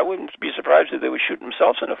wouldn't be surprised if they were shooting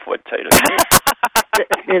themselves in the foot.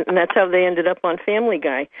 And that's how they ended up on Family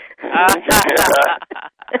Guy.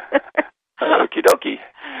 Okie dokie.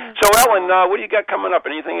 So, Ellen, what do you got coming up?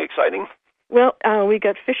 Anything exciting? Well, we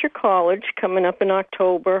got Fisher College coming up in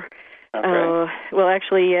October. Okay. Well,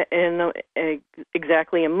 actually, in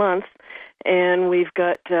exactly a month, and we've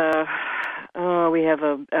got we have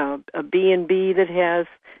a B&B that has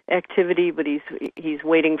activity, but he's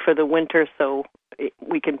waiting for the winter so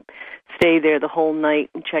we can stay there the whole night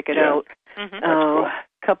and check it out. Mm-hmm. Cool. A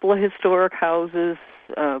couple of historic houses,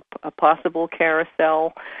 a possible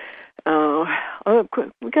carousel. We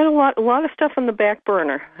got a lot of stuff on the back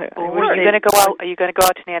burner. Are you going to go out? Are you going to go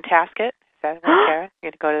out to Nantasket? Is that one, Kara? You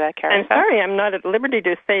going to go to that carousel? I'm sorry, I'm not at liberty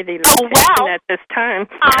to say the location at this time.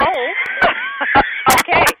 Oh.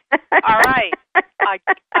 Okay. All right.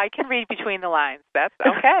 I can read between the lines. That's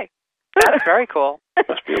okay. That's very cool.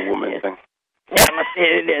 Must be a woman thing. Yeah,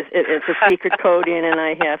 it is. It's a secret code in, and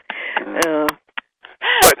I have.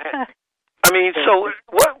 But I mean, so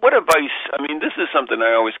what advice? I mean, this is something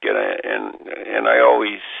I always get, and I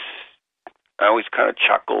always kind of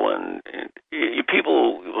chuckle, and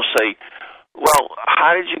people will say, "Well,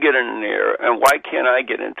 how did you get in there, and why can't I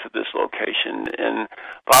get into this location?" And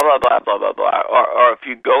blah blah blah blah blah blah. Or if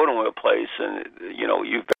you go to a place and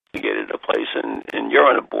you've investigated a place, and you're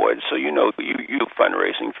on a board, so you know you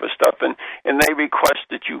fundraising for stuff, and they request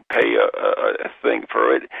that you pay a thing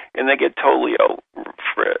for it, and they get totally out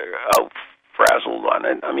frazzled on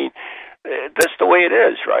it. I mean, that's the way it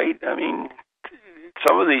is, right? I mean,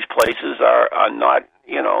 some of these places are not,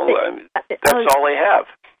 that's all they have.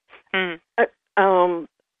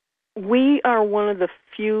 We are one of the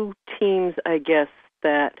few teams, I guess,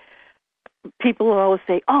 that people always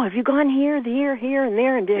say, "Oh, have you gone here, and there,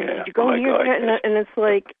 and did you go here?" God, and it's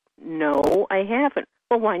like, "No, I haven't."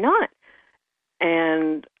 Well, why not?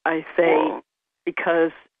 And I say,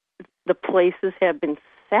 because the places have been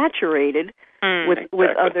saturated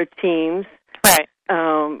with other teams. Right.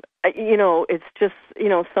 It's just,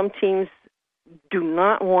 some teams do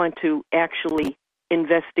not want to actually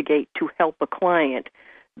investigate to help a client.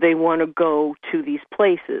 They want to go to these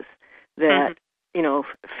places that,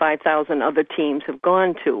 5,000 other teams have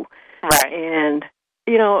gone to. Right. And,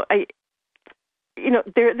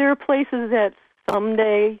 there are places that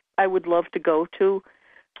someday I would love to go to,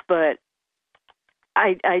 but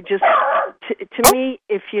I just, to me,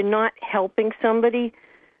 if you're not helping somebody,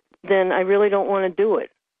 then I really don't want to do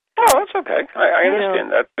it. Oh, that's okay. I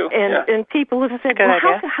understand that too. And people have said,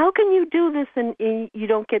 "Well, how can you do this and you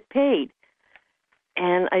don't get paid?"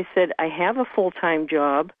 And I said, "I have a full-time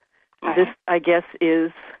job. This, I guess,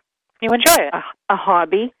 is you enjoy it, a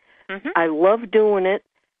hobby. Mm-hmm. I love doing it,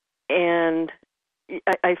 and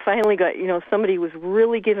I finally got, somebody was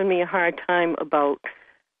really giving me a hard time about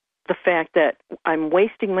the fact that I'm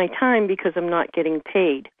wasting my time because I'm not getting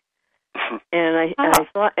paid." And I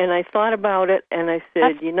thought about it, and I said,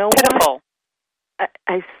 That's "You know pitiful. what?"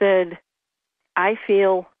 I said, "I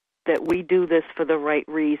feel that we do this for the right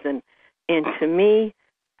reason, and to me,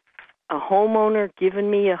 a homeowner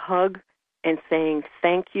giving me a hug and saying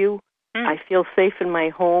thank you, I feel safe in my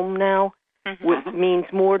home now,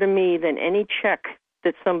 means more to me than any check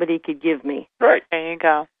that somebody could give me." Right. There you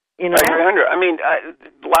go. I mean,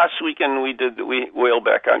 last weekend we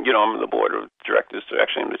Whaleback. I'm on the board of directors.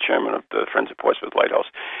 Actually, I'm the chairman of the Friends of Portsmouth Lighthouse.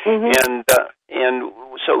 And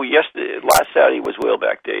so last Saturday was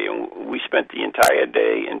Whaleback Day, and we spent the entire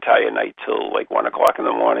night till like 1 o'clock in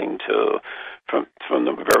the morning from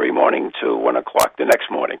the very morning to 1 o'clock the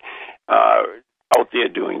next morning. Out there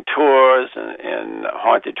doing tours and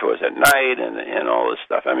haunted tours at night and all this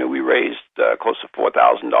stuff. I mean, we raised close to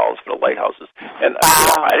 $4,000 for the lighthouses, and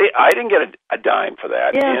I didn't get a dime for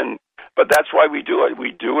that. Yeah. But that's why we do it.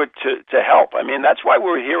 We do it to help. I mean, that's why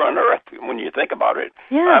we're here on Earth. When you think about it,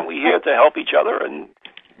 we're here to help each other. And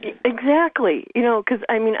exactly, because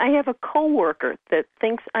I have a coworker that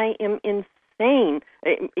thinks I am insane,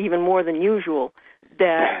 even more than usual,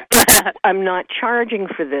 that I'm not charging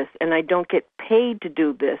for this and I don't get paid to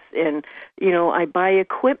do this. And, I buy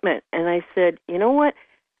equipment. And I said, "You know what?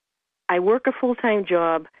 I work a full-time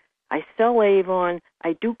job. I sell Avon.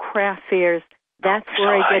 I do craft fairs. That's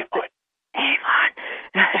where I get the Avon.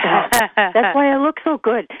 That's why I look so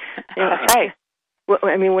good." Right. Well,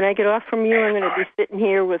 when I get off from you, I'm going to be sitting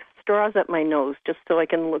here with straws up my nose just so I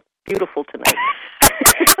can look beautiful tonight.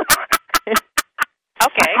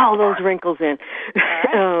 Okay. All those wrinkles in.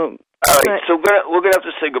 All right. So we're gonna have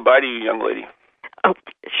to say goodbye to you, young lady. Oh,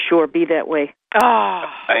 sure. Be that way. Oh,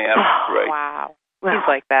 I am. Right. Wow. Well, He's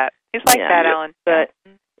like that. He's like that, Ellen. But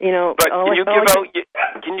But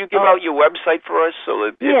can you give out your website for us so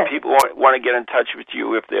that if people want to get in touch with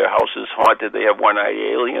you, if their house is haunted, they have one-eyed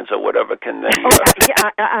aliens or whatever, can they?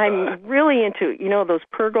 I'm really into those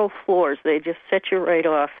Pergo floors. They just set you right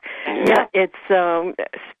off. Yeah. It's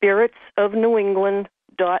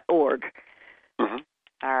spiritsofnewengland.org.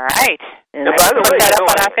 All right. And by the way, that up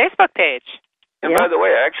on our Facebook page. And by the way,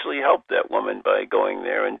 I actually helped that woman by going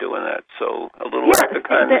there and doing that. So a little extra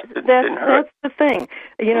kindness didn't hurt. That's the thing.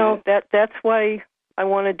 That's why I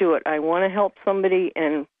want to do it. I want to help somebody,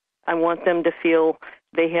 and I want them to feel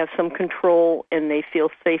they have some control and they feel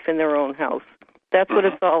safe in their own house. That's what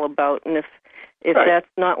it's all about. And if that's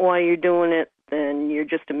not why you're doing it, then you're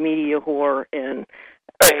just a media whore. And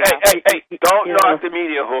hey! Don't knock the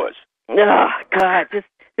media whores. Oh God,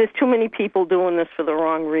 there's too many people doing this for the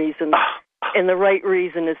wrong reasons. And the right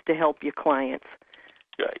reason is to help your clients.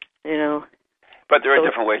 Right. But there are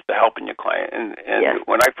different ways to helping your client. And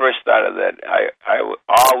when I first started that, I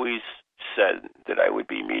always said that I would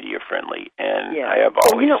be media friendly. And I have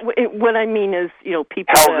always... what I mean is,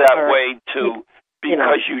 people held that way too,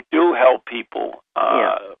 because you do help people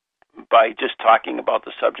by just talking about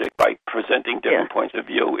the subject, by presenting different points of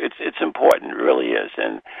view. It's important, it really is.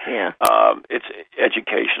 And it's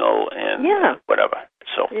educational and whatever.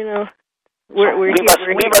 So... leave us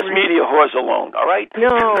media whores alone, all right?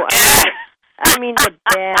 No, I mean the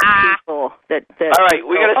bad people. That all right,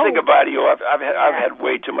 we got to say oh. goodbye to you. I've had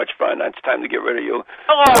way too much fun. It's time to get rid of you.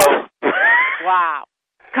 Oh, wow.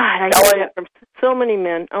 God, I Ellen, hear that from so many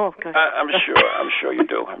men. Oh, God. I'm sure you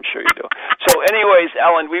do. So, anyways,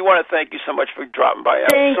 Ellen, we want to thank you so much for dropping by.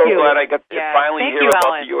 I'm so glad I got to finally hear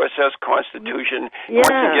about the USS Constitution. Yeah.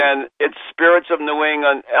 Once again, it's Spirits of New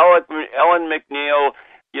England. Ellen McNeil.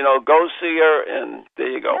 Go see her, and there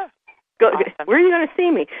you go. Yeah. Awesome. Where are you going to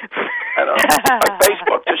see me? I don't know. On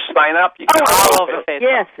Facebook, just sign up. You can all over Facebook.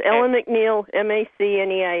 Yes, Ellen McNeil,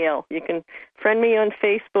 MacNeil. You can friend me on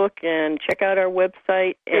Facebook and check out our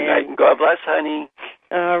website. Good night and God bless, honey.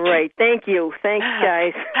 All right. Thank you. Thanks,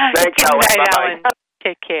 guys. Thanks, Ellen. Bye-bye.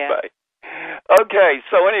 Take care. Bye. Okay,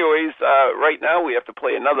 so anyways, right now we have to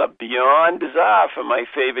play another Beyond Bizarre for my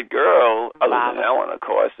favorite girl, other than Ellen, of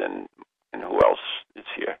course, and who else is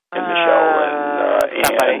here? And Michelle and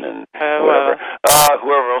Ann and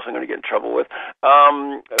whoever else I'm going to get in trouble with.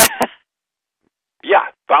 Yeah,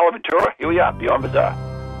 Fowler Ventura, here we are, Beyond Bizarre.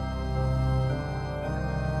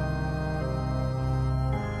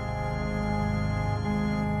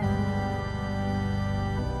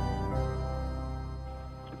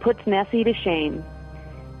 Puts Nessie to shame.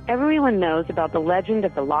 Everyone knows about the legend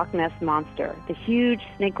of the Loch Ness Monster, the huge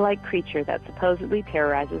snake-like creature that supposedly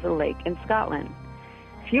terrorizes a lake in Scotland.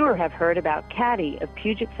 Fewer have heard about Caddy of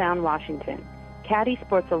Puget Sound, Washington. Caddy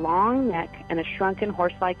sports a long neck and a shrunken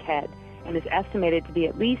horse-like head and is estimated to be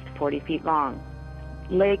at least 40 feet long.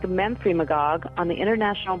 Lake Memphremagog, on the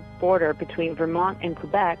international border between Vermont and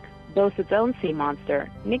Quebec, boasts its own sea monster,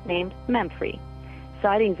 nicknamed Memphrey.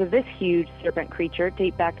 Sightings of this huge serpent creature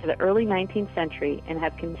date back to the early 19th century and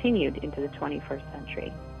have continued into the 21st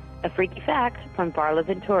century. A freaky fact from Varla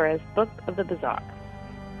Ventura's Book of the Bizarre.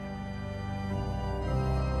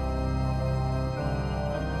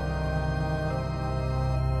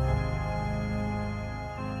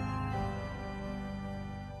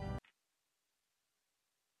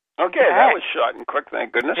 Okay, that was short and quick,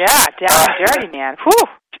 thank goodness. Yeah, down and dirty, man. Whew.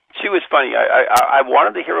 She was funny. I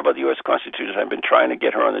wanted to hear about the U.S. Constitution. I've been trying to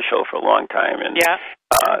get her on the show for a long time, and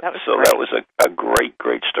that was a great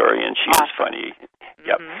story, and she was funny.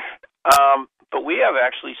 Yep. But we have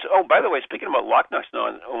actually. Oh, by the way, speaking about Loch Ness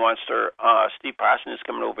Monster, Steve Parson is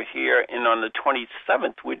coming over here, and on the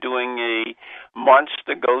 27th, we're doing a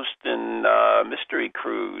Monster Ghost and Mystery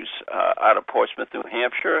Cruise out of Portsmouth, New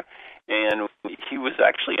Hampshire. And he was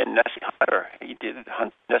actually a Nessie hunter. He did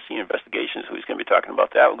Nessie investigations, so he's going to be talking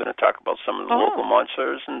about that. We're going to talk about some of the local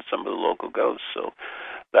monsters and some of the local ghosts. So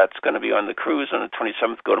that's going to be on the cruise on the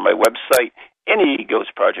 27th. Go to my website,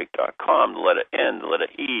 neghostproject.com, the letter N, the letter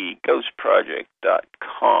E,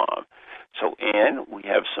 ghostproject.com. So, Ann, we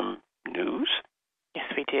have some news.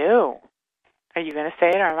 Yes, we do. Are you going to say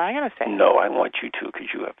it, or am I going to say it? No, I want you to,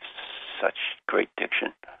 because you have such great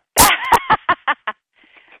diction.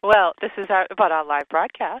 Well, this is about our live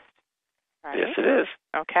broadcast. Right? Yes, it is.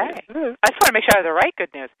 Okay. Yes, it is. I just want to make sure I have the right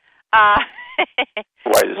good news.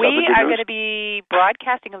 We are going to be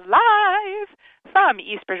broadcasting live from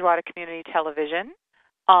East Bridgewater Community Television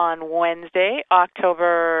on Wednesday,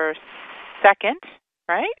 October 2nd,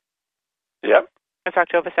 right? Yep. It's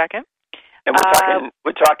October 2nd. And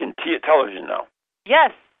we're talking television now.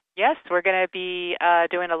 Yes, we're going to be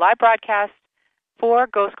doing a live broadcast for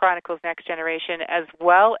Ghost Chronicles Next Generation, as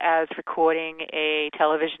well as recording a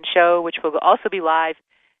television show, which will also be live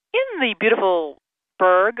in the beautiful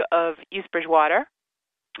burg of East Bridgewater.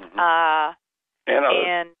 Mm-hmm.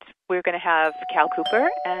 And we're going to have Cal Cooper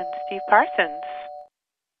and Steve Parsons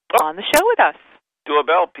on the show with us. Do a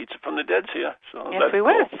bell, Pizza from the Dead's here. So yes, we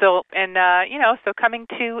will. So, and so coming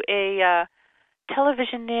to a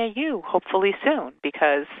television near you, hopefully soon,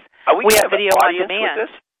 because we have video on demand.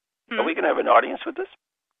 Are we going to have an audience with this?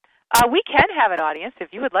 We can have an audience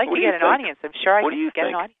if you would like to get an audience. I'm sure I can get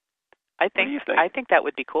an audience. I think that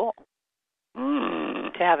would be cool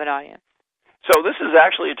to have an audience. So this is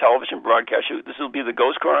actually a television broadcast. This will be the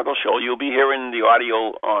Ghost Chronicle show. You'll be hearing the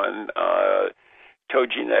audio on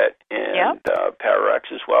TogiNet and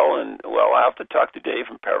Pararex as well. And I'll have to talk to Dave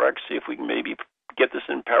from Pararex, see if we can maybe get this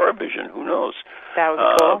in Paravision. Who knows? That would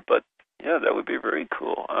be cool. But yeah, that would be very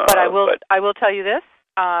cool. But I will tell you this.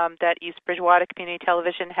 That East Bridgewater Community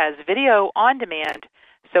Television has video on demand.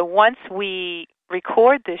 So once we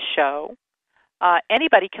record this show,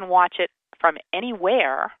 anybody can watch it from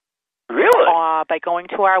anywhere. Really? By going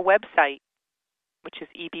to our website, which is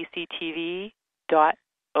ebctv.org.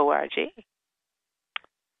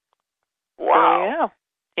 Wow. There you go.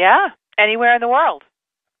 Yeah, anywhere in the world.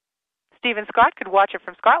 Stephen Scott could watch it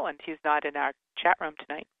from Scotland. He's not in our chat room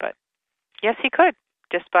tonight, but yes, he could,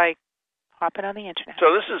 just by Popping on the internet.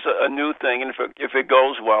 So this is a new thing, and if it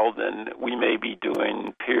goes well, then we may be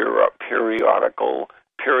doing periodically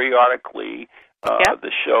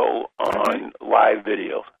the show on live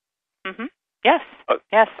video. Mm-hmm. Yes,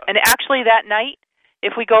 yes. And actually that night,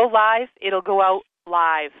 if we go live, it'll go out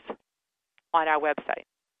live on our website.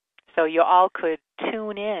 So you all could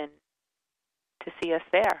tune in to see us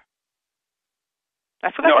there.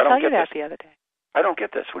 I forgot to tell you that the other day. I don't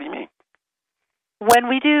get this. What do you mean? When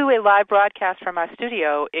we do a live broadcast from our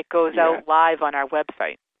studio, it goes out live on our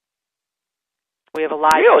website. We have a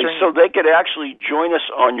live stream. So they could actually join us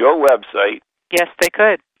on your website. Yes, they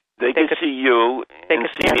could. They could see you and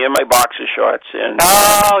see me in my boxer shorts. And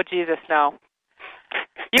oh, Jesus, no.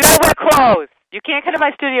 You gotta wear clothes. You can't come to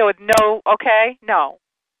my studio with no, okay? No.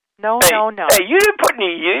 No. Hey, you didn't put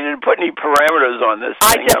any parameters on this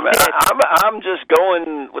thing. I'm just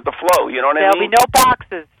going with the flow, you know what I mean? There'll be no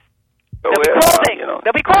boxes. There'll be clothing.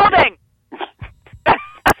 There'll be clothing.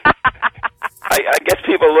 I guess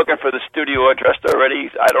people are looking for the studio address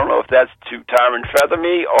already. I don't know if that's to tar and feather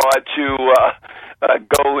me or to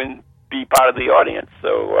go and be part of the audience.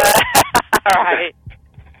 So, all right.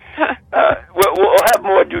 We'll have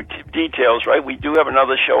more details, right? We do have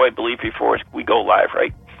another show, I believe, before we go live,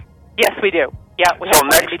 right? Yes, we do. Yeah. So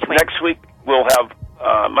next week we'll have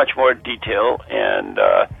much more detail, and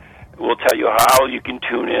we'll tell you how you can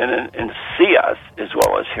tune in and see us as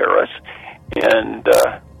well as hear us, and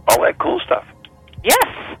all that cool stuff. Yes,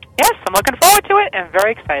 I'm looking forward to it and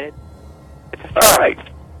very excited. All right.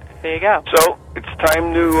 There you go. So it's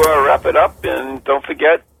time to wrap it up, and don't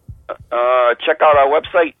forget, check out our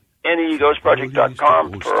website,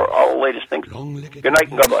 neghostproject.com, for all the latest things. Good night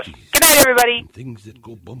and God bless. Good night, everybody. Things that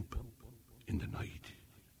go bump in the night.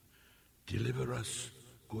 Deliver us,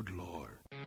 good Lord.